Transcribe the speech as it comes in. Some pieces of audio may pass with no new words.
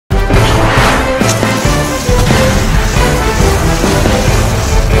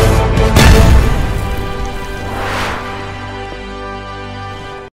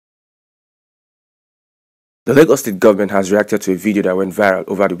The Lagos State government has reacted to a video that went viral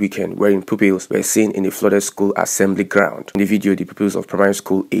over the weekend wherein pupils were seen in a flooded school assembly ground. In the video, the pupils of primary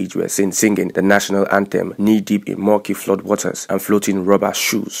school age were seen singing the national anthem knee-deep in murky flood waters and floating rubber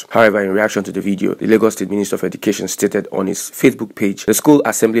shoes. However, in reaction to the video, the Lagos State Minister of Education stated on his Facebook page, the school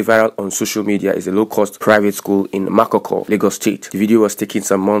assembly viral on social media is a low-cost private school in Makoko, Lagos State. The video was taken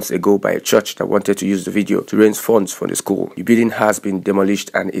some months ago by a church that wanted to use the video to raise funds for the school. The building has been demolished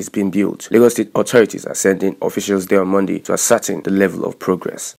and is being built. Lagos State authorities are sending officials there on Monday to ascertain the level of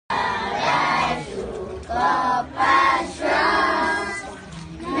progress.